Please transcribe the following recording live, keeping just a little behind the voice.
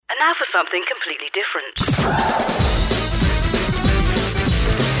now for something completely different.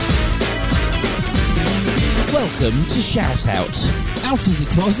 Welcome to Shout Out. Out of the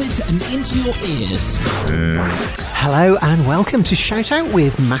closet and into your ears. Hello and welcome to Shout Out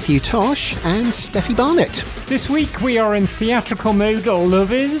with Matthew Tosh and Steffi Barnett. This week we are in theatrical mode,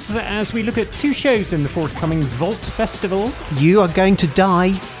 lovers, as we look at two shows in the forthcoming Vault Festival. You are going to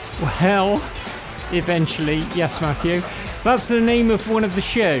die. Well, eventually. Yes, Matthew. That's the name of one of the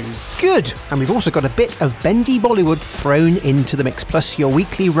shows. Good. And we've also got a bit of bendy Bollywood thrown into the mix, plus your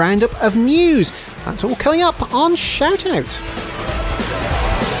weekly roundup of news. That's all coming up on Shout Out.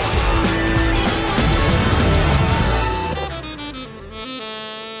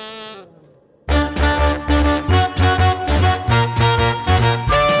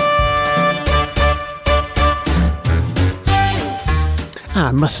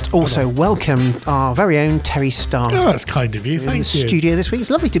 I must also welcome our very own Terry Starr. Oh, that's kind of you. Thank you. In the studio this week. It's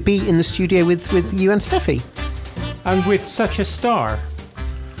lovely to be in the studio with you and Steffi. And with such a star.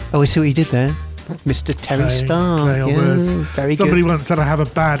 Oh, I see what you did there. Mr. Terry Starr. Play on yeah, words. Very Somebody good. once said I have a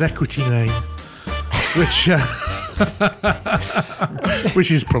bad equity name, which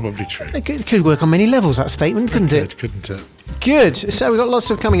is probably true. It could work on many levels, that statement, couldn't it? Couldn't it? Good. So we've got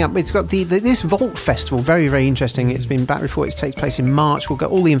lots of coming up. We've got this Vault Festival, very, very interesting. It's been back before. It takes place in March. We'll get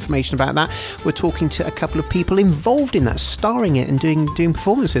all the information about that. We're talking to a couple of people involved in that, starring it and doing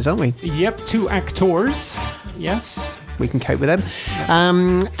performances, aren't we? Yep, 2 actors. Yes. We can cope with them.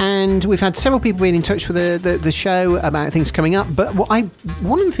 And we've had several people being in touch with the show about things coming up. But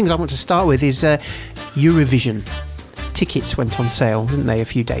one of the things I want to start with is Eurovision. Tickets went on sale, didn't they, a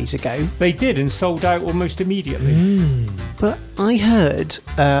few days ago? They did, and sold out almost immediately. But I heard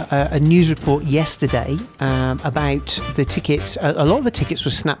a news report yesterday about the tickets. A lot of the tickets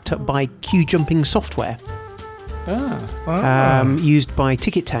were snapped up by queue jumping software used by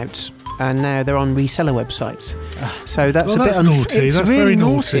ticket touts. And now they're on reseller websites. So that's a bit naughty. It's that's really very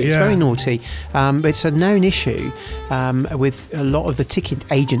naughty. Yeah. It's very naughty. But it's a known issue with a lot of the ticket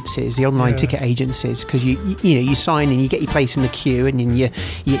agencies, the online ticket agencies, because you sign in, you get your place in the queue, and then you're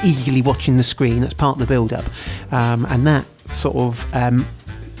eagerly watching the screen. That's part of the build-up, and that sort of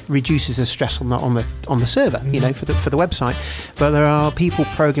reduces the stress on the server, for the website. But there are people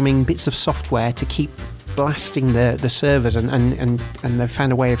programming bits of software to keep blasting the servers, and they've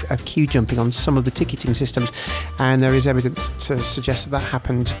found a way of queue jumping on some of the ticketing systems, and there is evidence to suggest that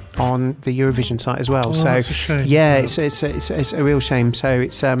happened on the Eurovision site as well. So that's a shame. Yeah, it's a real shame. So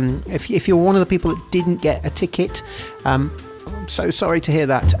it's if you're one of the people that didn't get a ticket, I'm so sorry to hear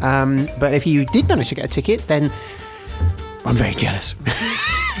that. But if you did manage to get a ticket, then I'm very jealous.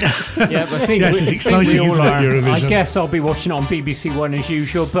 Yeah, but I think Yes, it's exciting, we all isn't it, are. Eurovision? I guess I'll be watching on BBC One as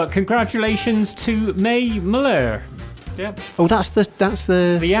usual. But congratulations to May Muller. Yep. Oh, that's the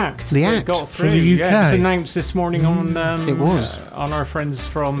act. The that act got from through. the UK. Yeah, it was announced this morning on. It was on our friends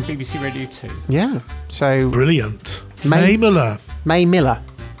from BBC Radio 2. Yeah. So Brilliant. May Muller. May Miller.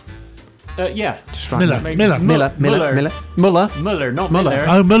 Yeah. Just right. Miller. Muller, not Miller.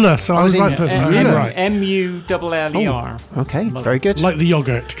 Oh, Muller. So I was in right first. Right. M-U-L-L-E-R. Okay, Muller. very good. Like the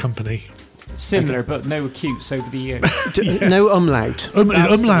yogurt company. Similar, but no acutes over the years. No umlaut. That's the one.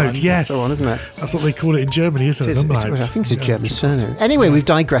 Umlaut, yes. That's the one, isn't it? That's what they call it in Germany, isn't it? Umlaut. I think it's a German surname. Anyway, we've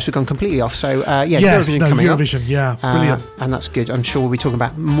digressed. We've gone completely off. So, Yes, Eurovision coming up. Eurovision, yeah. Brilliant. And that's good. I'm sure we'll be talking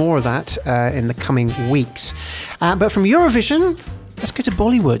about more of that in the coming weeks. But from Eurovision, let's go to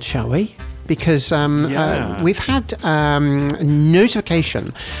Bollywood, shall we? Because we've had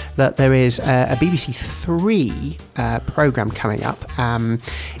notification that there is a BBC Three programme coming up.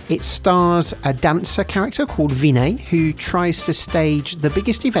 It stars a dancer character called Vinay, who tries to stage the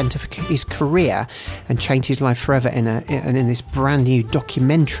biggest event of his career and change his life forever in this brand new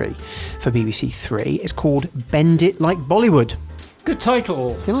documentary for BBC Three. It's called Bend It Like Bollywood. Good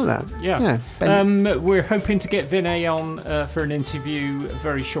title. Do you like that? Yeah. We're hoping to get Vinay on for an interview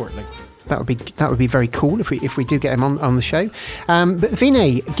very shortly. That would be very cool if we do get him on the show. But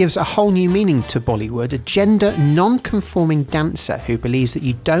Vinay gives a whole new meaning to Bollywood, a gender non-conforming dancer who believes that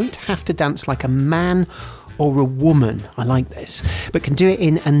you don't have to dance like a man or a woman. I like this, but can do it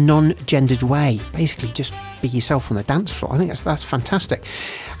in a non-gendered way. Basically, just be yourself on the dance floor. I think that's fantastic.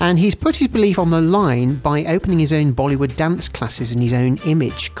 And he's put his belief on the line by opening his own Bollywood dance classes in his own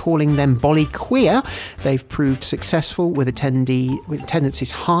image, calling them Bolly Queer. They've proved successful with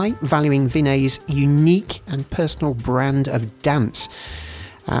attendances high, valuing Vinay's unique and personal brand of dance.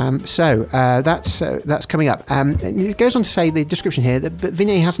 So that's coming up. It goes on to say, the description here, that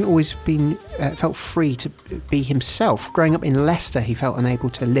Vinay hasn't always been felt free to be himself. Growing up in Leicester, he felt unable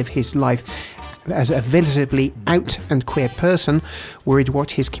to live his life as a visibly out and queer person, worried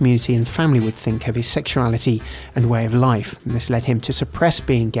what his community and family would think of his sexuality and way of life. And this led him to suppress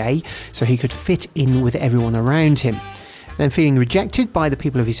being gay so he could fit in with everyone around him. Then, feeling rejected by the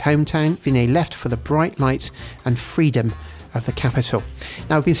people of his hometown, Vinay left for the bright lights and freedom of the capital.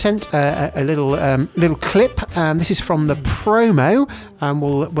 Now, we've been sent a little clip. This is from the promo.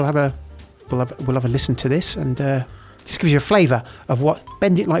 We'll have a listen to this, and this gives you a flavour of what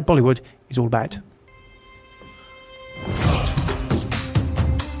Bend It Like Bollywood is all about.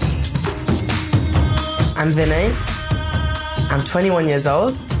 I'm Vinay. I'm 21 years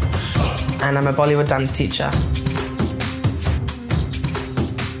old, and I'm a Bollywood dance teacher.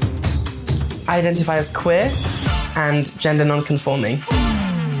 I identify as queer and gender non-conforming.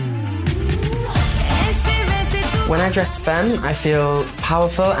 When I dress femme, I feel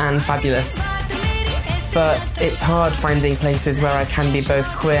powerful and fabulous. But it's hard finding places where I can be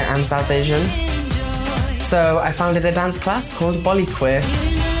both queer and South Asian. So I founded a dance class called Bolly Queer.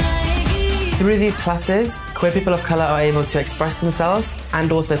 Through these classes, queer people of colour are able to express themselves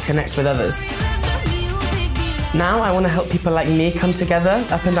and also connect with others. Now I want to help people like me come together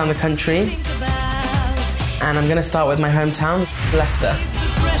up and down the country. And I'm going to start with my hometown, Leicester.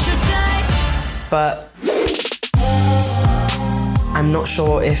 But I'm not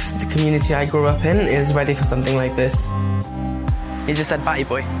sure if the community I grew up in is ready for something like this. You just said batty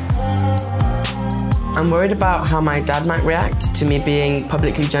boy. I'm worried about how my dad might react to me being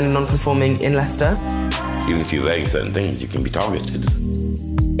publicly gender non-conforming in Leicester. Even if you're wearing certain things, you can be targeted.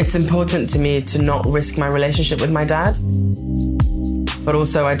 It's important to me to not risk my relationship with my dad, but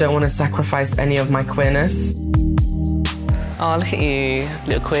also I don't want to sacrifice any of my queerness. Oh, look at you,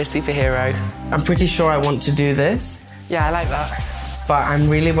 little queer superhero. I'm pretty sure I want to do this. Yeah, I like that. But I'm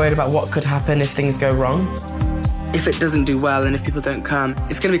really worried about what could happen if things go wrong. If it doesn't do well and if people don't come,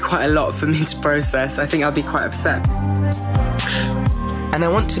 it's going to be quite a lot for me to process. I think I'll be quite upset. And I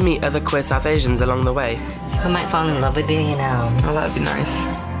want to meet other queer South Asians along the way. I might fall in love with you, you know. Oh, that'd be nice.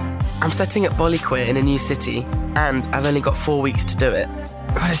 I'm setting up Bolly Queer in a new city, and I've only got 4 weeks to do it.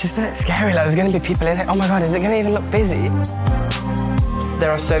 God, it's just a bit scary. Like, there's going to be people in it. Oh my God, is it going to even look busy?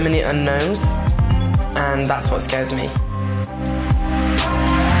 There are so many unknowns, and that's what scares me.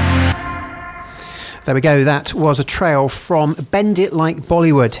 There we go. That was a trail from Bend It Like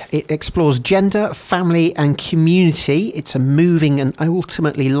Bollywood. It explores gender, family and community. It's a moving and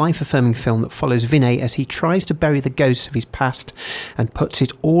ultimately life-affirming film that follows Vinay as he tries to bury the ghosts of his past and puts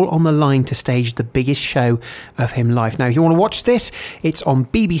it all on the line to stage the biggest show of his life. Now, if you want to watch this, it's on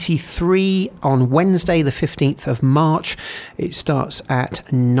BBC Three on Wednesday, the 15th of March. It starts at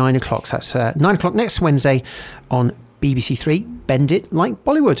 9 o'clock. So that's 9 o'clock next Wednesday on BBC Three. Bend It Like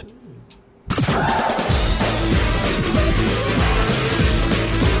Bollywood.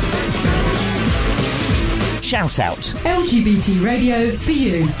 Shout Out. LGBT radio for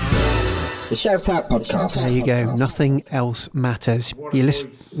you. The Shout Out podcast. There you go. Nothing else matters. You're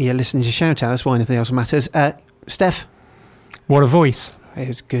listening to Shout Out. That's why nothing else matters. Steph. What a voice.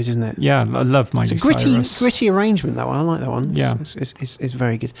 It's good, isn't it? Yeah, I love Miley Cyrus. It's a gritty arrangement, though. I like that one. Yeah. It's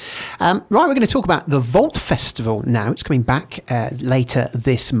very good. Right, we're going to talk about the Vault Festival now. It's coming back later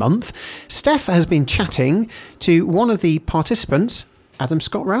this month. Steph has been chatting to one of the participants, Adam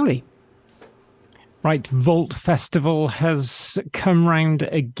Scott Rowley. Right, Vault Festival has come round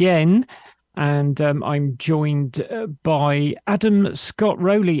again, and I'm joined by Adam Scott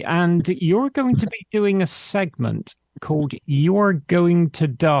Rowley, and you're going to be doing a segment called "You're Going to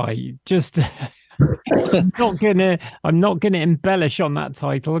Die." Just, I'm not gonna embellish on that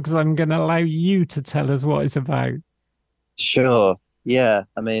title because I'm going to allow you to tell us what it's about. Sure. Yeah.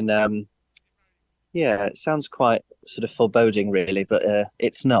 I mean, yeah, it sounds quite sort of foreboding, really, but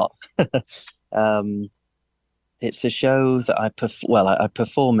it's not. It's a show that I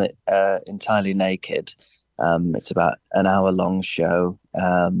perform it entirely naked. It's about an hour-long show.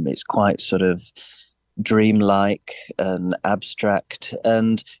 It's quite sort of dreamlike and abstract,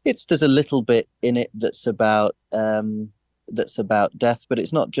 and there's a little bit in it that's about death, but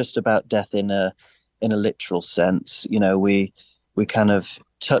it's not just about death in a literal sense. You know, we kind of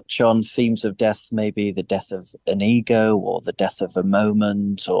touch on themes of death, maybe the death of an ego or the death of a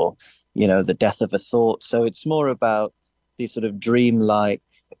moment, or you know, the death of a thought. So it's more about these sort of dreamlike,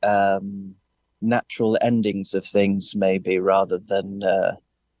 natural endings of things, maybe, rather than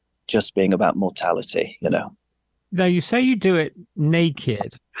just being about mortality, you know. Now, you say you do it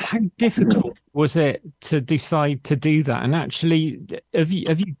naked. How difficult was it to decide to do that? And actually, have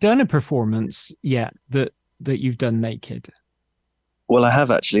you done a performance yet that you've done naked? Well, I have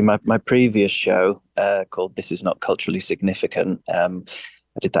actually. My previous show called This Is Not Culturally Significant,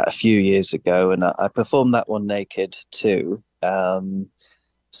 did that a few years ago, and I performed that one naked too.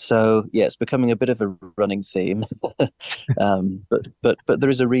 So yeah, it's becoming a bit of a running theme, but there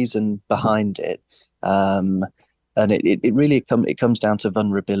is a reason behind it, and it really comes down to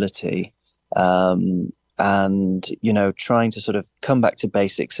vulnerability, and trying to sort of come back to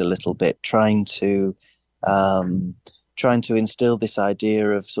basics a little bit, trying to instill this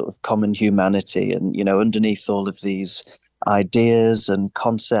idea of sort of common humanity, and underneath all of these ideas and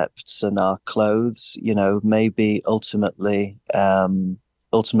concepts and our clothes, maybe ultimately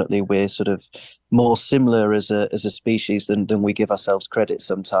we're sort of more similar as a species than we give ourselves credit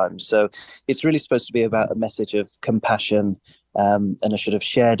sometimes. So it's really supposed to be about a message of compassion, and a sort of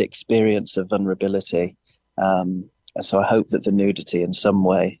shared experience of vulnerability. And so I hope that the nudity in some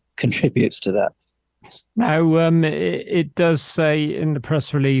way contributes to that. Now, it does say in the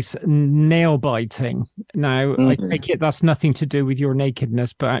press release, nail biting. Now, I take it that's nothing to do with your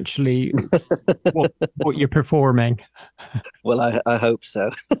nakedness, but actually what you're performing. Well, I hope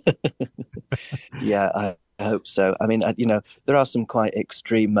so. Yeah, I hope so. I mean, there are some quite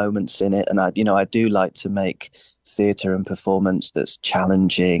extreme moments in it, and I do like to make theatre and performance that's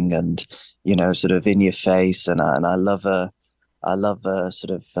challenging and sort of in your face, and I love a sort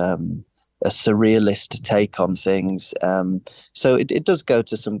of a surrealist take on things. So it does go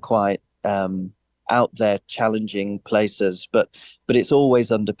to some quite out there, challenging places, but it's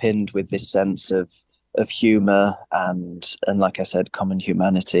always underpinned with this sense of humour and like I said, common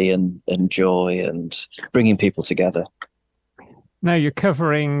humanity and joy and bringing people together. Now you're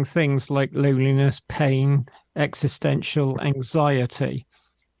covering things like loneliness, pain, existential anxiety.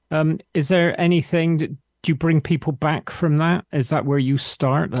 Is there anything that do you bring people back from that? Is that where you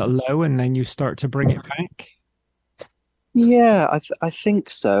start at low and then you start to bring it back? Yeah, I think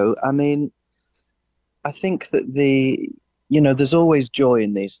so. I mean, I think that there's always joy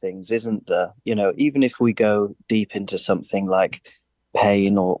in these things, isn't there? Even if we go deep into something like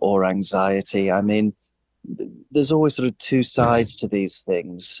pain or anxiety, I mean, there's always sort of two sides to these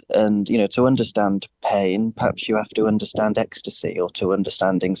things. And, to understand pain, perhaps you have to understand ecstasy, or to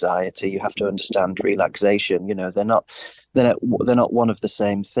understand anxiety, you have to understand relaxation. They're not one of the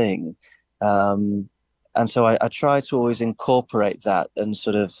same thing. And so I try to always incorporate that and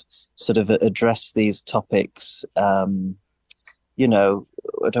sort of address these topics. I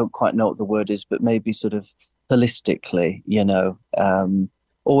don't quite know what the word is, but maybe sort of holistically,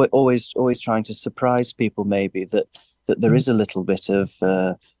 always trying to surprise people, maybe that there is a little bit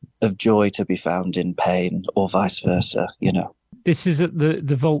of joy to be found in pain, or vice versa. This is at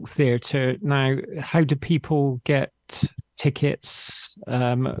the Vault Theatre now. How do people get tickets,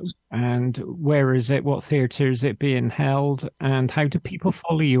 and where is it? What theatre is it being held? And how do people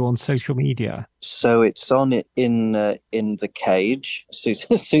follow you on social media? So it's on it in the Cage,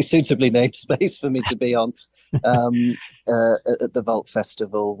 suitably named space for me to be on. At the Vault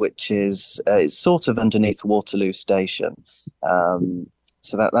Festival, which is it's sort of underneath Waterloo Station.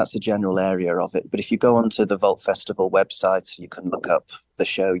 So that's the general area of it. But if you go onto the Vault Festival website, you can look up the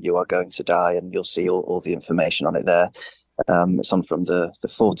show You Are Going to Die, and you'll see all the information on it there. It's on from the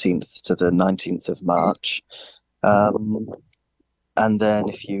 14th to the 19th of March. And then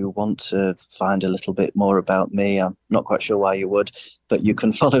if you want to find a little bit more about me, I'm not quite sure why you would, but you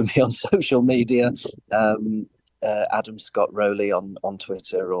can follow me on social media, Adam Scott Rowley on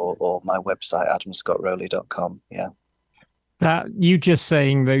Twitter, or my website, adamscottrowley.com. Yeah. That you just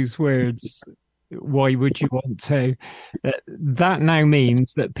saying those words, why would you want to? That now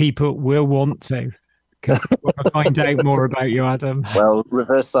means that people will want to, because they want to find out more about you, Adam. Well,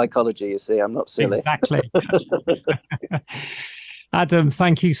 reverse psychology, you see, I'm not silly. Exactly. Adam,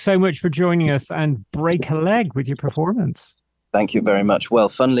 thank you so much for joining us, and break a leg with your performance. Thank you very much. Well,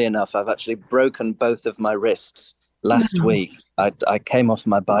 funnily enough, I've actually broken both of my wrists last week. I came off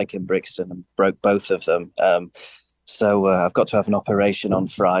my bike in Brixton and broke both of them. So I've got to have an operation on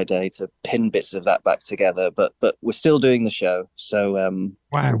Friday to pin bits of that back together. But we're still doing the show, so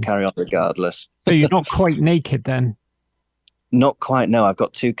we'll carry on regardless. So you're not quite naked then? Not quite, no. I've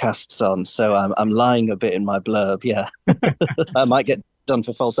got two casts on, so I'm lying a bit in my blurb, yeah. I might get done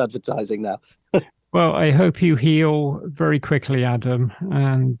for false advertising now. Well, I hope you heal very quickly, Adam.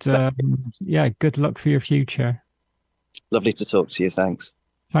 And good luck for your future. Lovely to talk to you, thanks.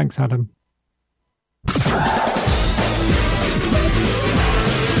 Thanks, Adam.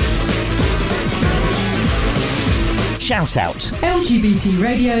 Shout out. LGBT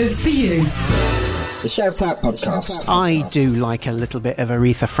radio for you. The Shout Out Podcast. I do like a little bit of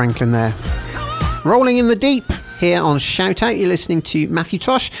Aretha Franklin there. Rolling in the Deep. here on Shout Out. You're listening to Matthew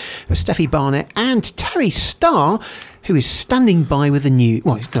Tosh, Steffi Barnett and Terry Starr, who is standing by with the news.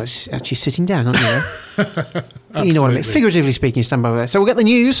 Well, no, he's actually sitting down, aren't you? You know what I mean. Figuratively speaking, stand by with that. So we'll get the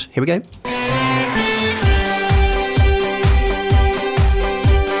news. Here we go.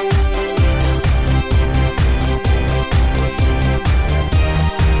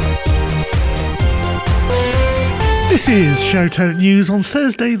 This is Shout Out News on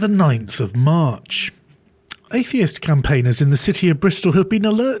Thursday the 9th of March. Atheist campaigners in the city of Bristol have been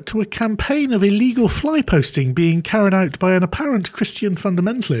alert to a campaign of illegal fly posting being carried out by an apparent Christian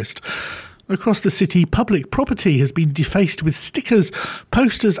fundamentalist. Across the city, public property has been defaced with stickers,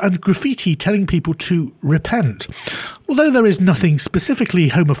 posters and graffiti telling people to repent. Although there is nothing specifically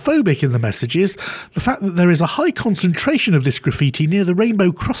homophobic in the messages, the fact that there is a high concentration of this graffiti near the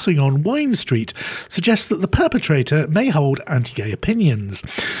Rainbow Crossing on Wine Street suggests that the perpetrator may hold anti-gay opinions.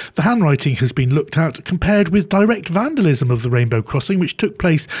 The handwriting has been looked at compared with direct vandalism of the Rainbow Crossing, which took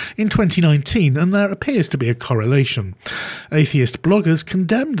place in 2019, and there appears to be a correlation. Atheist bloggers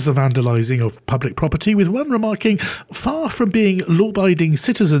condemned the vandalising of public property, with one remarking, "Far from being law-abiding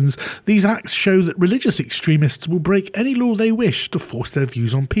citizens, these acts show that religious extremists will break any law they wish to force their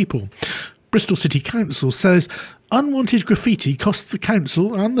views on people." Bristol City Council says unwanted graffiti costs the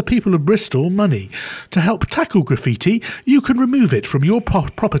council and the people of Bristol money. To help tackle graffiti, you can remove it from your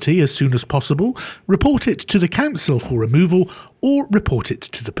property as soon as possible, report it to the council for removal, or report it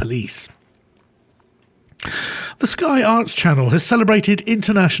to the police. The Sky Arts Channel has celebrated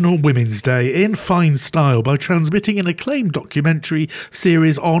International Women's Day in fine style by transmitting an acclaimed documentary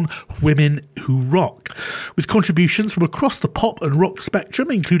series on women who rock. With contributions from across the pop and rock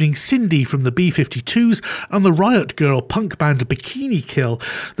spectrum, including Cindy from the B-52s and the Riot Girl punk band Bikini Kill,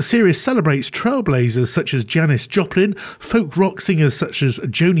 the series celebrates trailblazers such as Janis Joplin, folk rock singers such as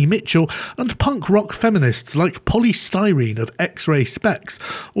Joni Mitchell, and punk rock feminists like Polly Styrene of X-Ray Specs,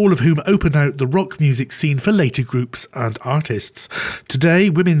 all of whom opened out the rock music scene for later groups and artists. Today,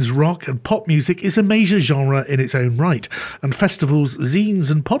 women's rock and pop music is a major genre in its own right, and festivals, zines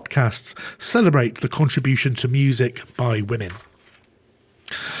and podcasts celebrate the contribution to music by women.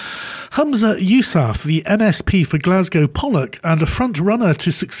 Humza Yousaf, the MSP for Glasgow Pollock and a front-runner to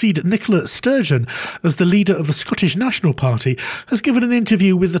succeed Nicola Sturgeon as the leader of the Scottish National Party, has given an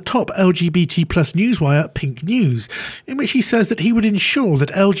interview with the top LGBT+ newswire Pink News, in which he says that he would ensure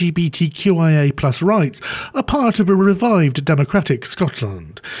that LGBTQIA+ rights are part of a revived democratic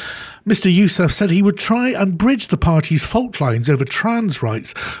Scotland. Mr Yousaf said he would try and bridge the party's fault lines over trans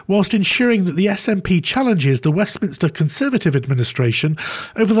rights, whilst ensuring that the SNP challenges the Westminster Conservative administration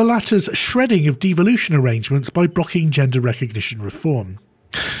over the latter's shredding of devolution arrangements by blocking gender recognition reform.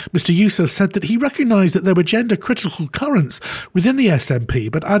 Mr Yousaf said that he recognised that there were gender-critical currents within the SNP,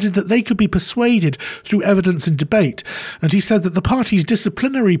 but added that they could be persuaded through evidence and debate, and he said that the party's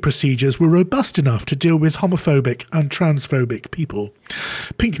disciplinary procedures were robust enough to deal with homophobic and transphobic people.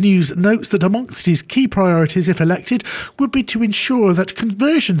 Pink News notes that amongst his key priorities, if elected, would be to ensure that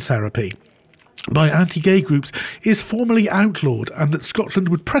conversion therapy by anti-gay groups is formally outlawed, and that Scotland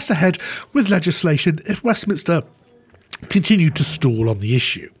would press ahead with legislation if Westminster continued to stall on the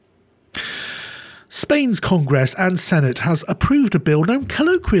issue. Spain's Congress and Senate has approved a bill known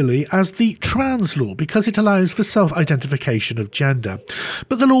colloquially as the trans law because it allows for self-identification of gender.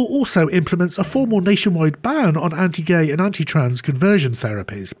 But the law also implements a formal nationwide ban on anti-gay and anti-trans conversion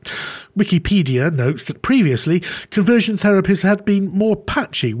therapies. Wikipedia notes that previously, conversion therapies had been more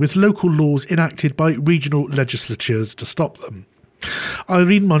patchy, with local laws enacted by regional legislatures to stop them.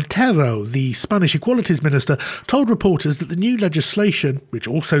 Irene Montero, the Spanish Equalities Minister, told reporters that the new legislation, which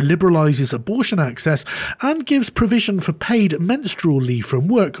also liberalises abortion access and gives provision for paid menstrual leave from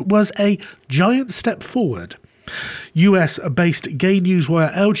work, was a giant step forward. US-based gay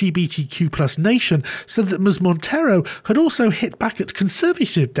newswire LGBTQ+ Nation said that Ms Montero had also hit back at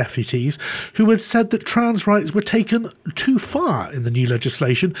Conservative deputies who had said that trans rights were taken too far in the new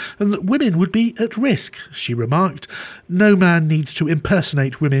legislation and that women would be at risk. She remarked, "No man needs to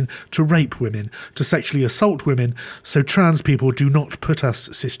impersonate women, to rape women, to sexually assault women, so trans people do not put us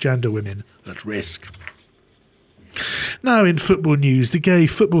cisgender women at risk." Now in football news, the Gay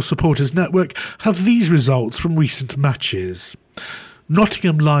Football Supporters Network have these results from recent matches.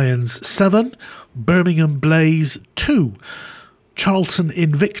 Nottingham Lions 7, Birmingham Blaze 2, Charlton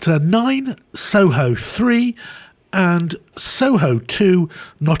Invicta 9, Soho 3 and Soho 2,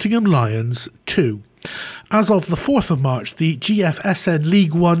 Nottingham Lions 2. As of the 4th of March, the GFSN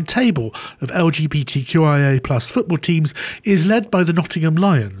League One table of LGBTQIA+ football teams is led by the Nottingham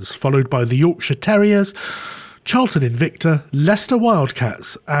Lions, followed by the Yorkshire Terriers, Charlton Invicta, Leicester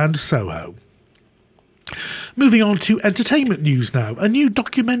Wildcats and Soho. Moving on to entertainment news now. A new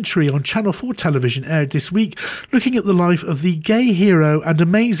documentary on Channel 4 television aired this week looking at the life of the gay hero and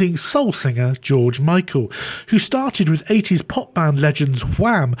amazing soul singer George Michael, who started with 80s pop band legends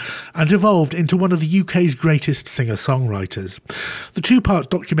Wham and evolved into one of the UK's greatest singer-songwriters. The two-part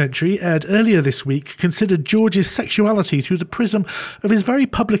documentary, aired earlier this week, considered George's sexuality through the prism of his very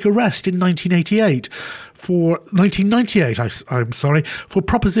public arrest in 1998 for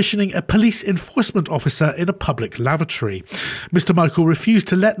propositioning a police enforcement officer in a public lavatory. Mr. Michael refused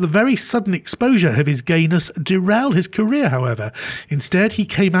to let the very sudden exposure of his gayness derail his career, however. Instead, he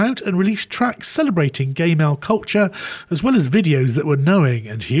came out and released tracks celebrating gay male culture, as well as videos that were knowing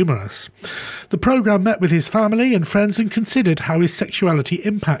and humorous. The programme met with his family and friends and considered how his sexuality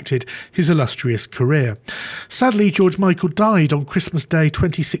impacted his illustrious career. Sadly, George Michael died on Christmas Day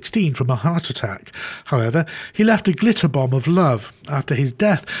 2016 from a heart attack. However, he left a glitter bomb of love. After his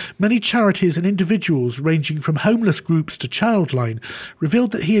death, many charities and individuals, ranging from homeless groups to Childline,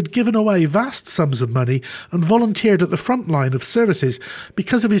 revealed that he had given away vast sums of money and volunteered at the front line of services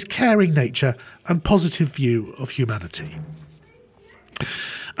because of his caring nature and positive view of humanity.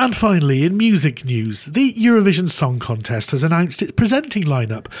 And finally, in music news, the Eurovision Song Contest has announced its presenting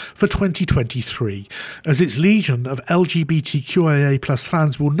lineup for 2023. As its legion of LGBTQIA+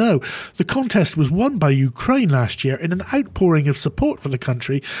 fans will know, the contest was won by Ukraine last year in an outpouring of support for the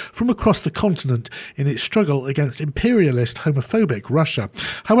country from across the continent in its struggle against imperialist, homophobic Russia.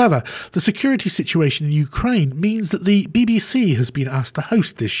 However, the security situation in Ukraine means that the BBC has been asked to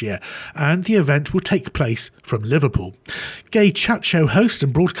host this year, and the event will take place from Liverpool. Gay chat show host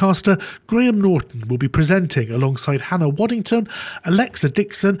and broadcaster Graham Norton will be presenting alongside Hannah Waddington, Alexa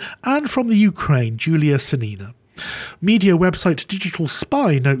Dixon, and from the Ukraine, Julia Sanina. Media website Digital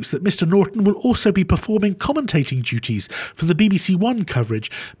Spy notes that Mr. Norton will also be performing commentating duties for the BBC One coverage,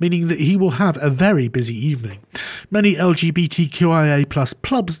 meaning that he will have a very busy evening. Many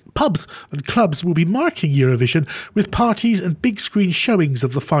LGBTQIA+ pubs and clubs will be marking Eurovision with parties and big screen showings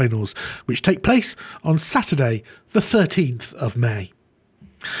of the finals, which take place on Saturday, the 13th of May.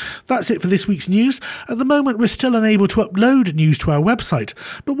 That's it for this week's news. At the moment, we're still unable to upload news to our website,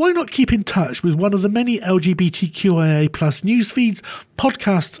 but why not keep in touch with one of the many LGBTQIA+ news feeds,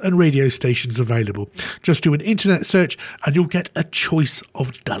 podcasts and radio stations available? Just do an internet search and you'll get a choice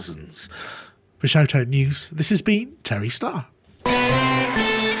of dozens. For Shout Out News, this has been Terry Starr.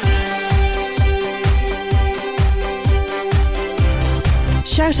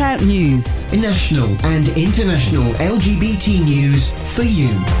 Shout Out News. National and international LGBT news for you.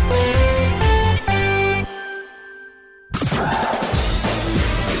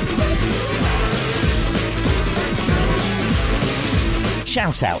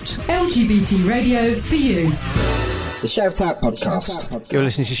 Shout Out. LGBT radio for you. The Shout Out podcast. You're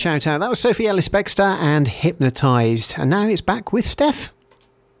listening to Shout Out. That was Sophie Ellis-Bextor and Hypnotised. And now it's back with Steph.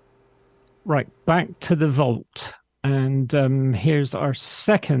 Right, back to the vault. And here's our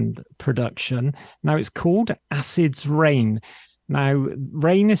second production. Now it's called Acid's Rain. Now,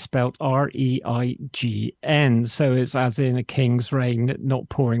 rain is spelled R-E-I-G-N. So it's as in a king's rain, not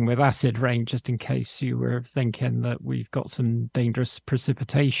pouring with acid rain, just in case you were thinking that we've got some dangerous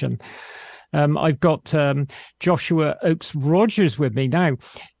precipitation. I've got Joshua Oakes-Rogers with me. Now,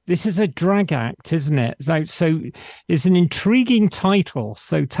 this is a drag act, isn't it? So it's an intriguing title.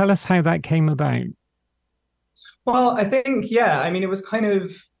 So tell us how that came about. Well, I think, it was kind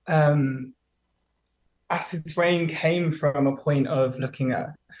of Acid's Rain came from a point of looking at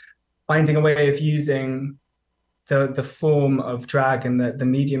finding a way of using the form of drag and the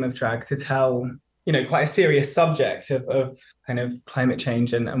medium of drag to tell, quite a serious subject of kind of climate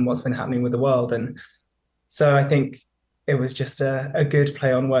change and what's been happening with the world. And so I think it was just a good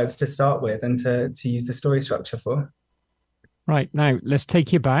play on words to start with and to use the story structure for. Right, now let's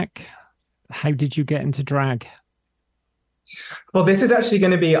take you back. How did you get into drag? Well, this is actually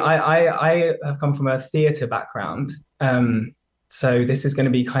going to be, I have come from a theatre background. So this is going to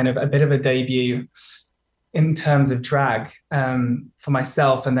be kind of a bit of a debut in terms of drag for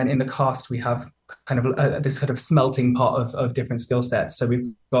myself. And then in the cast, we have kind of this sort of smelting pot of different skill sets. So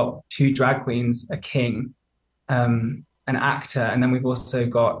we've got 2 drag queens, a king, an actor, and then we've also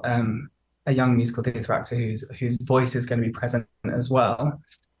got a young musical theatre actor whose voice is going to be present as well.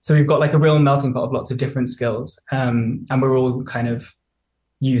 So we've got like a real melting pot of lots of different skills. And we're all kind of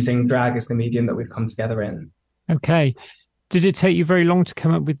using drag as the medium that we've come together in. Okay. Did it take you very long to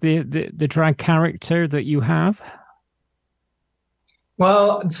come up with the drag character that you have?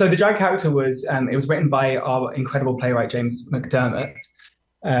 Well, so the drag character was, it was written by our incredible playwright, James McDermott.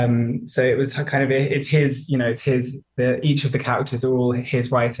 So it was kind of, it's his, each of the characters are all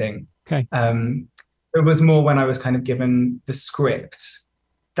his writing. Okay. It was more when I was kind of given the script.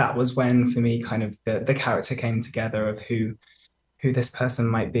 That was when, for me, kind of the character came together of who this person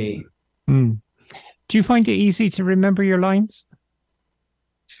might be. Do you find it easy to remember your lines?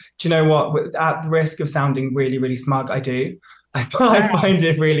 Do you know what? At the risk of sounding really, really smug, I do. I find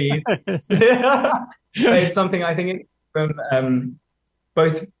it really easy. It's something I think from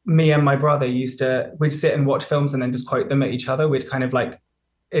both me and my brother we'd sit and watch films and then just quote them at each other. We'd kind of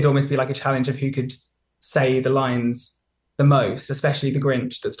it'd almost be like a challenge of who could say the lines the most, especially The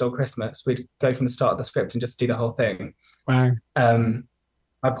Grinch That Stole Christmas. We'd go from the start of the script and just do the whole thing. Wow.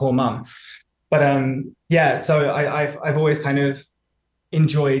 My poor mum. But yeah, so I've always kind of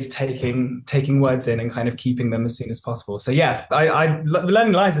enjoyed taking words in and kind of keeping them as soon as possible. So yeah,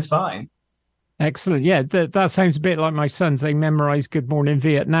 learning lines is fine. Excellent. Yeah, that sounds a bit like my sons. They memorized Good Morning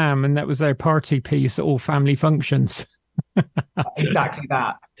Vietnam, and that was their party piece at all family functions. Exactly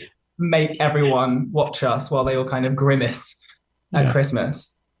that. Make everyone watch us while they all kind of grimace at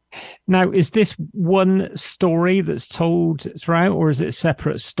Christmas. Now, is this one story that's told throughout, or is it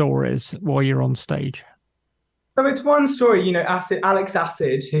separate stories while you're on stage? So it's one story. Alex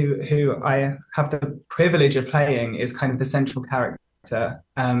Acid, who I have the privilege of playing, is kind of the central character,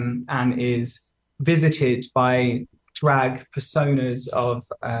 and is visited by drag personas of,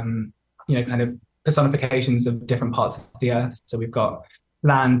 kind of personifications of different parts of the earth. So we've got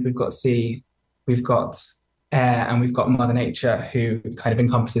land, we've got sea, we've got air, and we've got Mother Nature, who kind of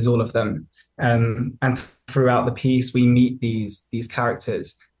encompasses all of them. And throughout the piece, we meet these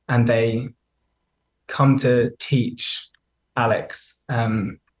characters, and they come to teach Alex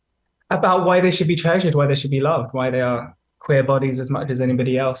about why they should be treasured, why they should be loved, why they are queer bodies as much as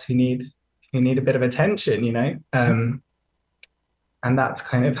anybody else who need a bit of attention, and that's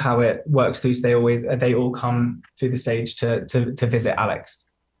kind of how it works through. So they all come through the stage to visit Alex.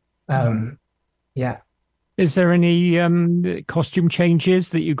 Yeah. Is there any costume changes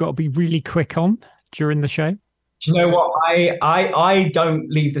that you've got to be really quick on during the show? Do you know what? I don't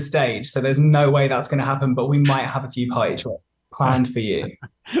leave the stage, so there's no way that's going to happen. But we might have a few party tricks planned for you.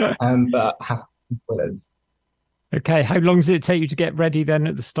 But okay, how long does it take you to get ready then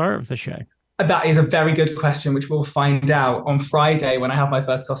at the start of the show? That is a very good question, which we'll find out on Friday when I have my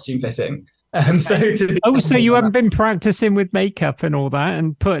first costume fitting. So you haven't been practicing with makeup and all that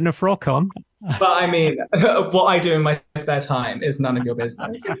and putting a frock on? But I mean, what I do in my spare time is none of your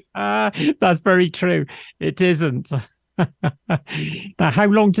business. That's very true. It isn't. Now, how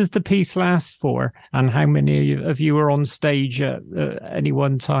long does the piece last for? And how many of you are on stage at any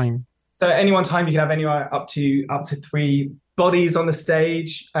one time? So at any one time, you can have anywhere up to 3 bodies on the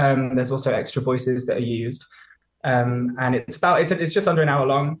stage. There's also extra voices that are used. And it's just under an hour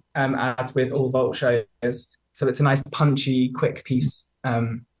long, as with all Vault shows. So it's a nice punchy, quick piece,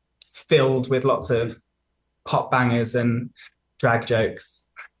 filled with lots of pop bangers and drag jokes.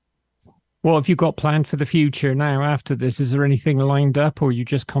 What have you got planned for the future now after this? Is there anything lined up, or are you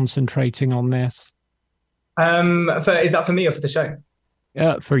just concentrating on this? Is that for me or for the show?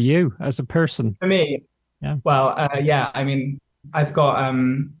 For you as a person. For me? Yeah. Well, yeah, I mean, I've got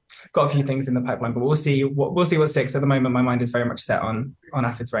a few things in the pipeline, but we'll see what sticks. At the moment, my mind is very much set on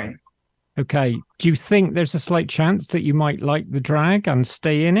Acid's Reign. Okay. Do you think there's a slight chance that you might like the drag and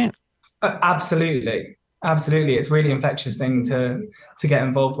stay in it? Absolutely. It's a really infectious thing to get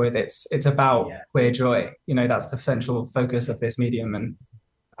involved with. It's about queer joy. That's the central focus of this medium, and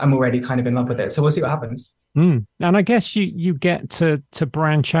I'm already kind of in love with it. So we'll see what happens. And I guess you get to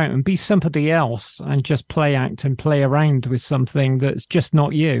branch out and be somebody else and just play act and play around with something that's just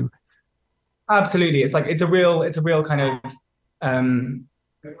not you. Absolutely. It's a real kind of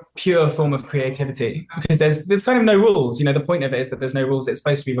pure form of creativity, because there's kind of no rules. The point of it is that there's no rules. It's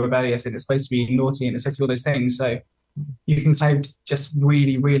supposed to be rebellious, and it's supposed to be naughty, and it's supposed to be all those things. So you can kind of just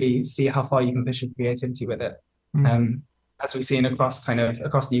really, really see how far you can push your creativity with it. As we've seen across the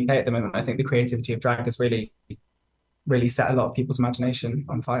UK at the moment, I think the creativity of drag has really, really set a lot of people's imagination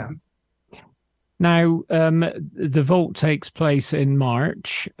on fire. Now, the Vault takes place in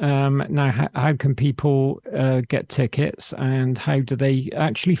March. Now, how can people get tickets, and how do they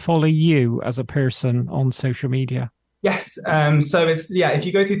actually follow you as a person on social media? Yes. So if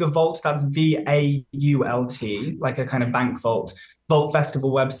you go through the Vault, that's VAULT, like a kind of bank vault. Vault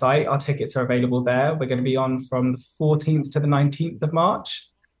Festival website, our tickets are available there. We're going to be on from the 14th to the 19th of March.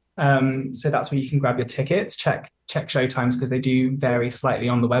 So that's where you can grab your tickets, check show times, because they do vary slightly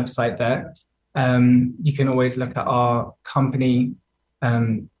on the website there. You can always look at our company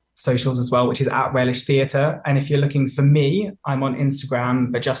socials as well, which is at Relish Theatre. And if you're looking for me, I'm on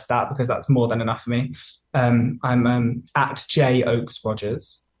Instagram, but just that, because that's more than enough for me. I'm at J Oakes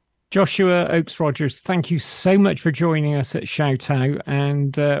Rogers. Joshua Oakes-Rogers, thank you so much for joining us at Shout Out.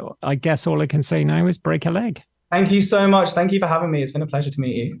 And I guess all I can say now is break a leg. Thank you so much. Thank you for having me. It's been a pleasure to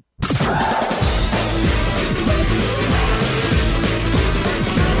meet you.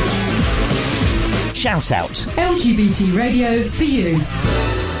 Shout Out. LGBT radio for you.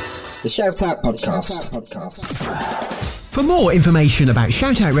 The Shout Out Podcast. For more information about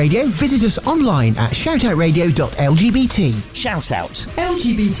Shout Out Radio, visit us online at shoutoutradio.lgbt. Shout Out.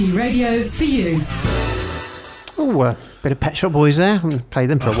 LGBT radio for you. Oh, a bit of Pet Shop Boys there. I'm going to play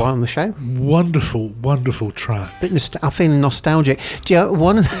them for a while on the show. Wonderful, wonderful track. I'm feeling nostalgic. Do you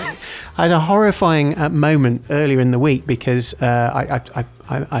know, I had a horrifying moment earlier in the week because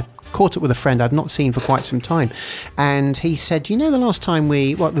I caught up with a friend I'd not seen for quite some time, and he said, "You know, the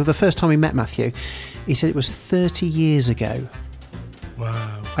first time we met Matthew," he said it was 30 years ago.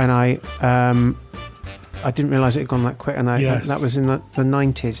 Wow! And I didn't realise it had gone that quick, and that was in the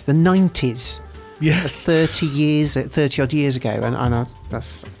 90s. The 90s. Yes. 30 odd years ago, and I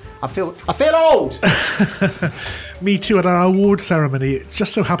feel old. Me too. At our award ceremony, it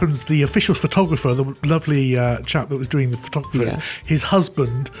just so happens the official photographer, the lovely chap that was doing the photography, his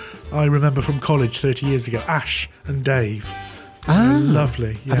husband, I remember from college 30 years ago, Ash and Dave.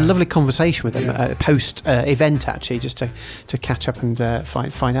 Lovely. I had a lovely conversation with them post event, actually, just to catch up and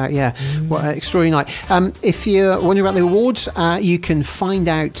find out. What an extraordinary night. If you're wondering about the awards, you can find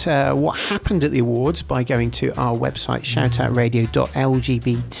out what happened at the awards by going to our website,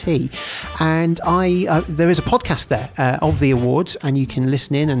 shoutoutradio.lgbt, and there is a podcast there of the awards, and you can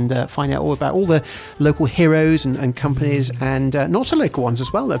listen in and find out all about all the local heroes and companies and not so local ones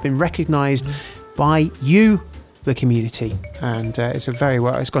as well that have been recognised by you, the community, and it's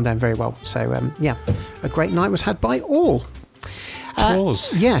gone down very well. So a great night was had by all.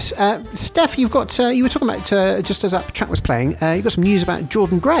 Yes, Steph, you've got you were talking about just as that track was playing, you've got some news about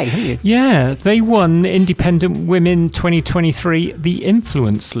Jordan Gray, haven't you? Yeah, they won Independent Women 2023 The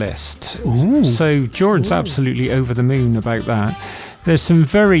Influence List. Ooh. So Jordan's absolutely over the moon about that. There's some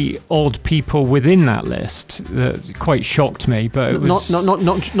very odd people within that list that quite shocked me, but it was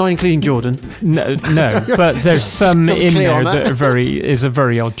not including Jordan. No, but there's some in there that is a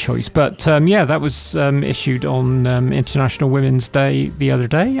very odd choice. But that was issued on International Women's Day the other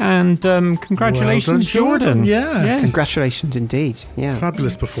day, and congratulations, well done, Jordan. Yes. Congratulations indeed. Yeah,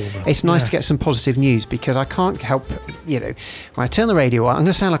 fabulous performer. It's nice to get some positive news, because I can't help, when I turn the radio on, I'm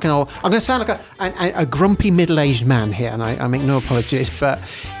going to sound like a grumpy middle-aged man here, and I make no apologies. But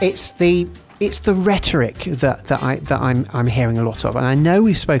it's the rhetoric that I'm hearing a lot of, and I know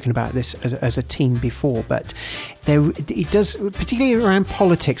we've spoken about this as a team before, but it does, particularly around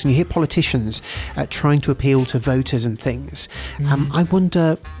politics, and you hear politicians trying to appeal to voters and things. I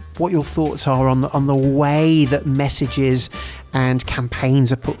wonder what your thoughts are on the way that messages and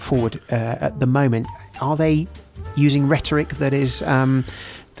campaigns are put forward at the moment. Are they using rhetoric that is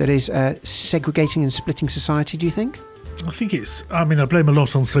segregating and splitting society, do you think? I think I blame a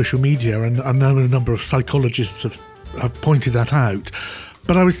lot on social media, and I know a number of psychologists have pointed that out.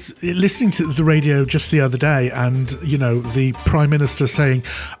 But I was listening to the radio just the other day, and, the Prime Minister saying,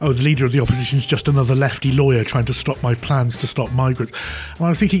 the leader of the opposition is just another lefty lawyer trying to stop my plans to stop migrants. And I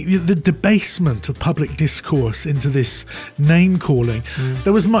was thinking, the debasement of public discourse into this name-calling.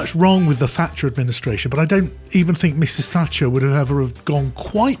 There was much wrong with the Thatcher administration, but I don't even think Mrs. Thatcher would have ever have gone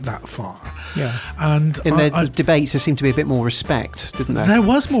quite that far. Yeah. And in the debates, there seemed to be a bit more respect, didn't there? There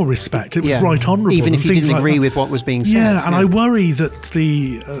was more respect. It was right honourable. Even if you didn't agree with what was being said. Yeah, and I worry that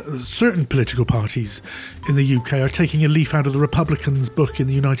certain political parties in the UK are taking a leaf out of the Republicans' book in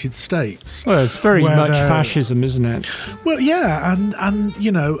the United States. Well, it's very much fascism, isn't it? Well, yeah, and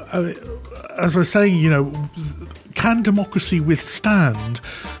as I was saying, can democracy withstand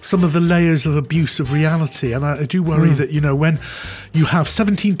some of the layers of abuse of reality? And I do worry that, when you have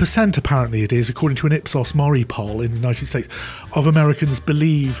 17%, apparently it is, according to an Ipsos Mori poll in the United States, of Americans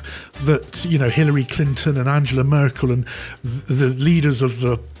believe that, Hillary Clinton and Angela Merkel and the leaders of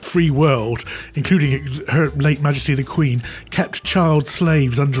the free world, including Her Late Majesty the Queen, kept child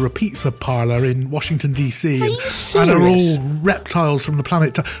slaves under a pizza parlour in Washington, D.C. and are all reptiles from the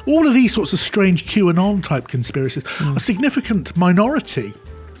planet. All of these sorts of strange QAnon type conspiracies. A significant minority,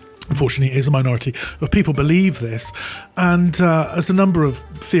 unfortunately it is a minority, of people believe this. And as a number of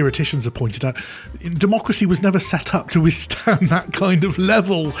theoreticians have pointed out, democracy was never set up to withstand that kind of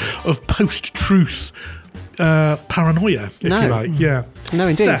level of post-truth paranoia, if you like. Yeah. No,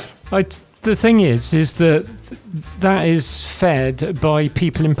 indeed. Steph? the thing is that is fed by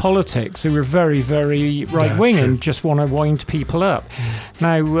people in politics who are very, very right-wing and just want to wind people up.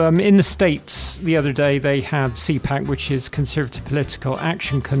 Now, in the States, the other day, they had CPAC, which is Conservative Political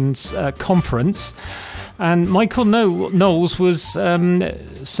Action Conference, and Michael Knowles was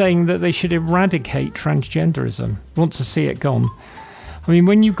saying that they should eradicate transgenderism, wants to see it gone. I mean,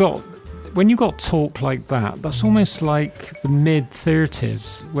 when you got talk like that, that's almost like the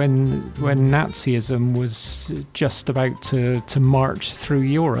mid-30s when Nazism was just about to march through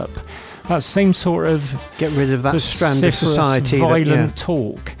Europe. That same sort of get rid of that strand of society, violent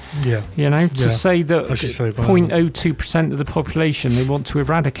talk. Yeah, to say that 0.02% of the population they want to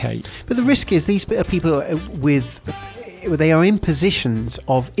eradicate. But the risk is these are people they are in positions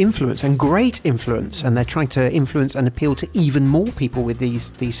of influence and great influence, and they're trying to influence and appeal to even more people with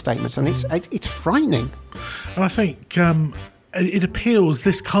these statements, and it's frightening. And I think it appeals.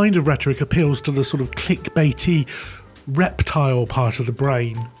 This kind of rhetoric appeals to the sort of clickbaity reptile part of the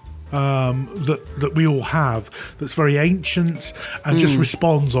brain that we all have. That's very ancient and just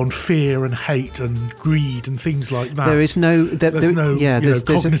responds on fear and hate and greed and things like that. There's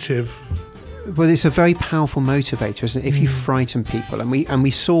cognitive. Well, it's a very powerful motivator, isn't it? If you frighten people, and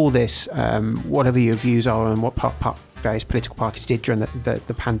we saw this, whatever your views are on what various political parties did during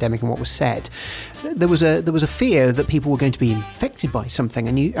the pandemic and what was said, there was a fear that people were going to be infected by something,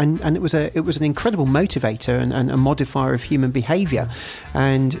 and it was an incredible motivator and a modifier of human behaviour.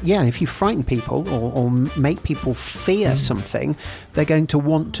 And if you frighten people or make people fear something, they're going to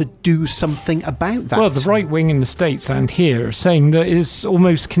want to do something about that. Well, the right wing in the States and here are saying that it's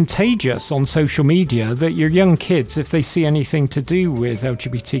almost contagious on social media, that your young kids, if they see anything to do with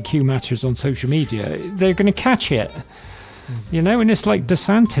LGBTQ matters on social media, they're going to catch it. And it's like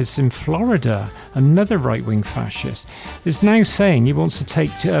DeSantis in Florida, another right-wing fascist, is now saying he wants to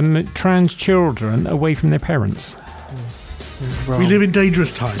take trans children away from their parents. Wrong. We live in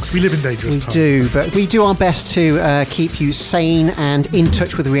dangerous times. We do, but we do our best to keep you sane and in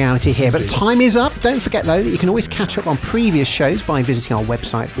touch with reality here. But time is up. Don't forget, though, that you can always catch up on previous shows by visiting our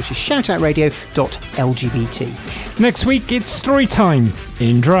website, which is shoutoutradio.lgbt. Next week, it's story time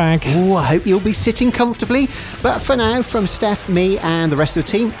in drag. Oh, I hope you'll be sitting comfortably. But for now, from Steph, me, and the rest of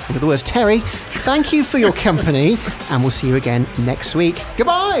the team, in other words, Terry, thank you for your company, and we'll see you again next week.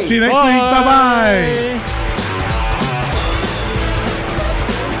 Goodbye. See you next week. Bye-bye.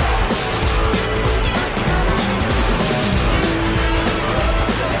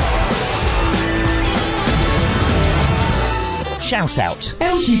 Shout out.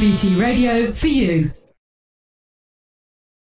 LGBT radio for you.